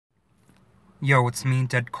Yo, it's me,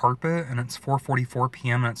 Deadcarpet, and it's 4:44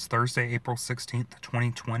 p.m. and it's Thursday, April 16th,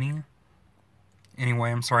 2020.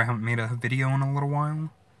 Anyway, I'm sorry I haven't made a video in a little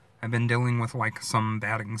while. I've been dealing with, some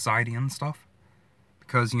bad anxiety and stuff.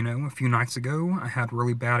 Because, a few nights ago, I had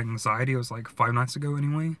really bad anxiety. It was, 5 nights ago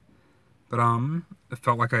anyway. But, it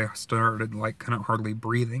felt like I started, couldn't hardly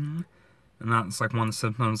breathing. And that's, one of the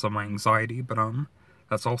symptoms of my anxiety. But,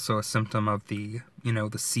 that's also a symptom of the, the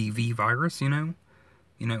CV virus,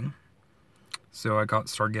 So I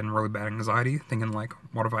started getting really bad anxiety, thinking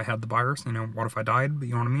what if I had the virus? What if I died? But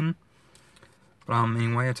you know what I mean? But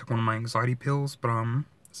anyway, I took one of my anxiety pills, but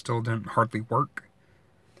still didn't hardly work.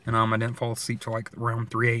 And I didn't fall asleep till around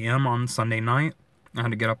 3 a.m. on Sunday night. I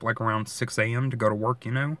had to get up around 6 a.m. to go to work,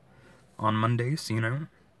 on Mondays, So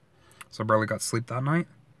I barely got sleep that night.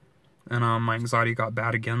 And my anxiety got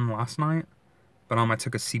bad again last night. But I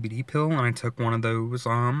took a CBD pill, and I took one of those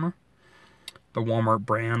the Walmart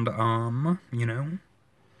brand,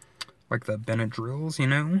 like the Benadryls,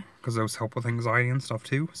 because those help with anxiety and stuff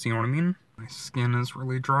too, so you know what I mean? My skin is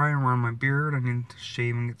really dry around my beard. I need to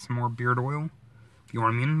shave and get some more beard oil, if you know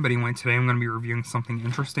what I mean? But anyway, today I'm going to be reviewing something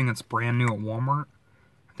interesting. It's brand new at Walmart.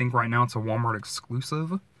 I think right now it's a Walmart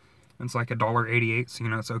exclusive. It's like $1.88, so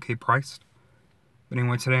it's okay priced. But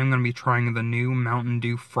anyway, today I'm going to be trying the new Mountain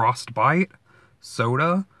Dew Frostbite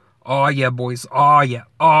soda. Oh yeah, boys. Oh yeah.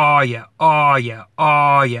 Oh yeah. Oh yeah.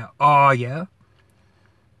 Oh yeah. Oh yeah.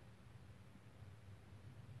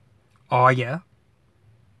 Oh yeah.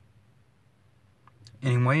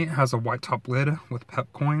 Anyway, it has a white top lid with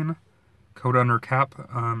Pep coin. Code under cap.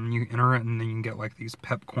 You enter it and then you can get these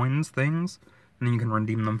Pep coins things. And then you can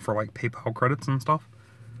redeem them for PayPal credits and stuff.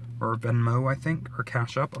 Or Venmo, I think. Or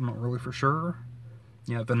Cash App. I'm not really for sure.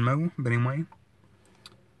 Yeah, Venmo. But anyway.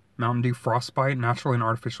 Mountain Dew Frostbite, naturally and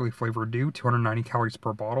artificially flavored dew, 290 calories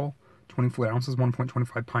per bottle, 20 fluid ounces,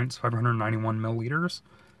 1.25 pints, 591 milliliters.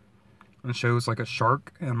 And it shows a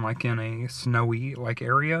shark and in a snowy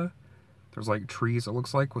area. There's trees, it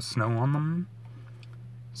looks with snow on them.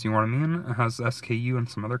 See what I mean? It has SKU and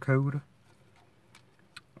some other code.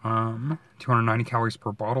 290 calories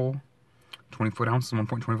per bottle, 20 fluid ounces,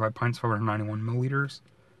 1.25 pints, 591 milliliters.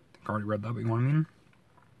 I think I already read that, but you know what I mean?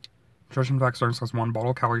 Nutrition facts: serving size 1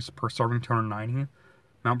 bottle, calories per serving 290,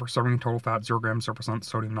 amount per serving, total fat 0 grams, 0%,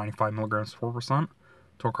 sodium 95 milligrams, 4%,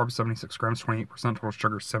 total carbs 76 grams, 28%, total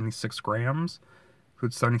sugar 76 grams,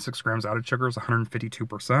 food 76 grams, added sugar is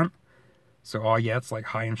 152%. So, oh yeah, it's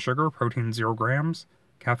high in sugar, protein 0 grams,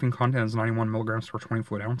 caffeine content is 91 milligrams per 20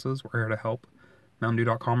 fluid ounces. We're here to help.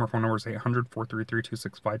 MountainDew.com, our phone number is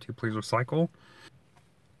 800-433-2652. Please recycle.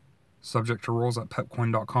 Subject to rules at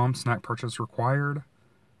pepcoin.com. Snack purchase required.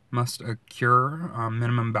 Must occur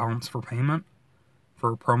minimum balance for payment.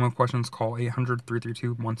 For promo questions, call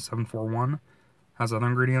 800-332-1741. Has other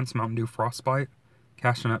ingredients: Mountain Dew Frostbite.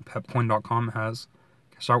 Cash in at pepcoin.com. Has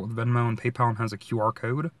cash out with Venmo and PayPal and has a QR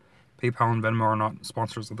code. PayPal and Venmo are not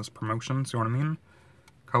sponsors of this promotion, so you know what I mean?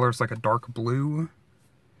 Color is a dark blue.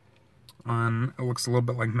 It looks a little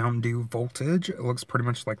bit like Mountain Dew Voltage. It looks pretty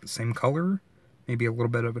much the same color. Maybe a little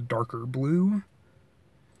bit of a darker blue.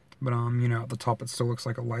 But, at the top it still looks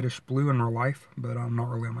like a lightish blue in real life, but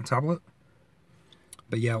not really on my tablet.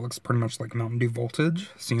 But yeah, it looks pretty much like Mountain Dew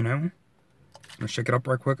Voltage, so I'm going to shake it up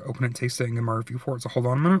right quick, open it, taste it, and get my review for it, so hold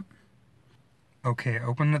on a minute. Okay,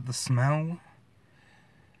 open it, the smell.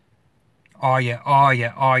 Oh yeah, oh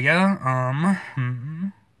yeah, oh yeah,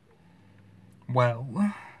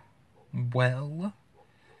 well,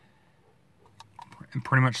 it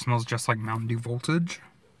pretty much smells just like Mountain Dew Voltage.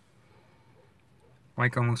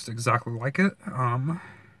 Almost exactly like it.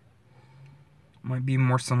 Might be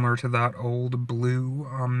more similar to that old blue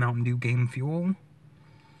Mountain Dew Game Fuel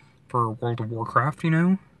for World of Warcraft,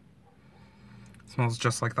 Smells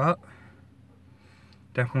just like that.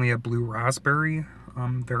 Definitely a blue raspberry.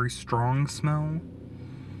 Very strong smell.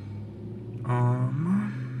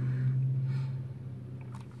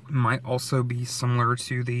 Might also be similar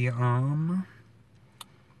to the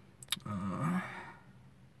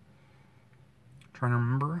trying to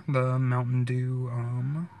remember the Mountain Dew,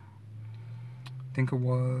 I think it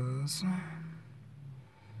was,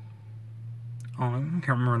 I can't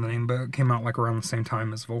remember the name, but it came out around the same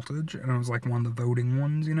time as Voltage, and it was one of the voting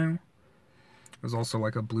ones, It was also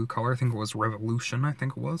a blue color. I think it was Revolution, I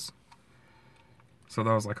think it was. So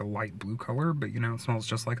that was a light blue color, but it smells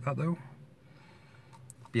just like that though.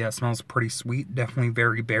 But yeah, it smells pretty sweet, definitely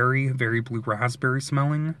very berry, very blue raspberry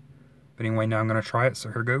smelling. But anyway, now I'm gonna try it,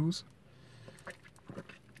 so here goes.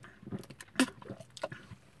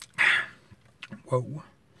 Whoa.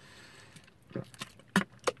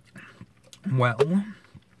 Well.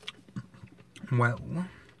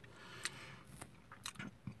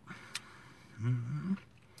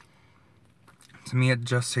 To me, it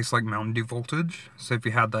just tastes like Mountain Dew Voltage. So if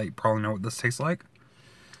you had that, you probably know what this tastes like.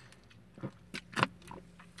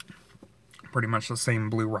 Pretty much the same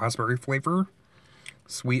blue raspberry flavor.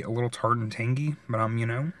 Sweet, a little tart and tangy, but you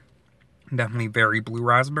know, definitely very blue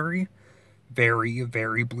raspberry. Very,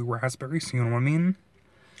 very blue raspberry, so you know what I mean?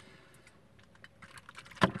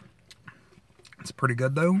 It's pretty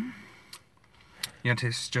good though. Yeah, it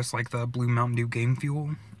tastes just like the blue Mountain Dew Game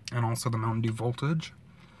Fuel and also the Mountain Dew Voltage.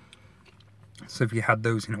 So if you had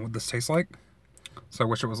those, you know what this tastes like. So I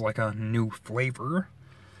wish it was like a new flavor,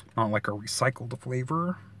 not like a recycled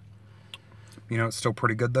flavor. You know, it's still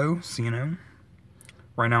pretty good though, so you know.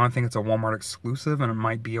 Right now I think it's a Walmart exclusive, and it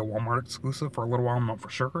might be a Walmart exclusive for a little while, I'm not for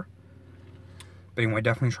sure. But anyway,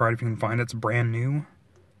 definitely try it if you can find it. It's brand new.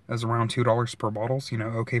 It's around $2 per bottle, so you know,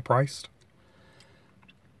 okay priced.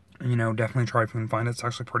 And, you know, definitely try it if you can find it. It's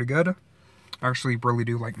actually pretty good. I actually really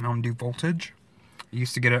do like Mountain Dew Voltage. I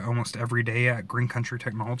used to get it almost every day at Green Country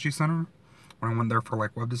Technology Center when I went there for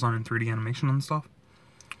like web design and 3D animation and stuff.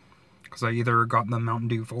 Because I either got the Mountain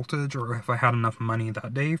Dew Voltage, or if I had enough money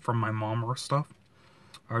that day from my mom or stuff,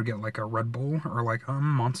 I would get like a Red Bull or like a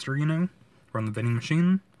Monster, you know, from the vending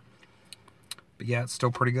machine. But yeah, it's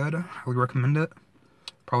still pretty good. Highly recommend it.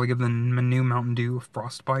 Probably give the new Mountain Dew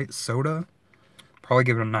Frostbite Soda. Probably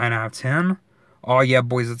give it a 9 out of 10. Oh yeah,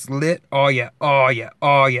 boys, it's lit. Oh yeah, oh yeah,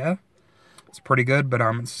 oh yeah. It's pretty good, but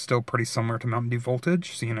it's still pretty similar to Mountain Dew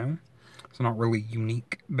Voltage, so you know. It's not really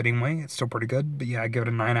unique, but anyway, it's still pretty good. But yeah, I give it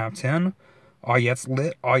a 9 out of 10. Oh yeah, it's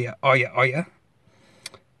lit. Oh yeah, oh yeah, oh yeah.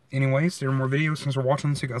 Anyways, there are more videos. Thanks for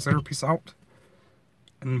watching. See you guys later. Peace out.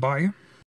 And bye.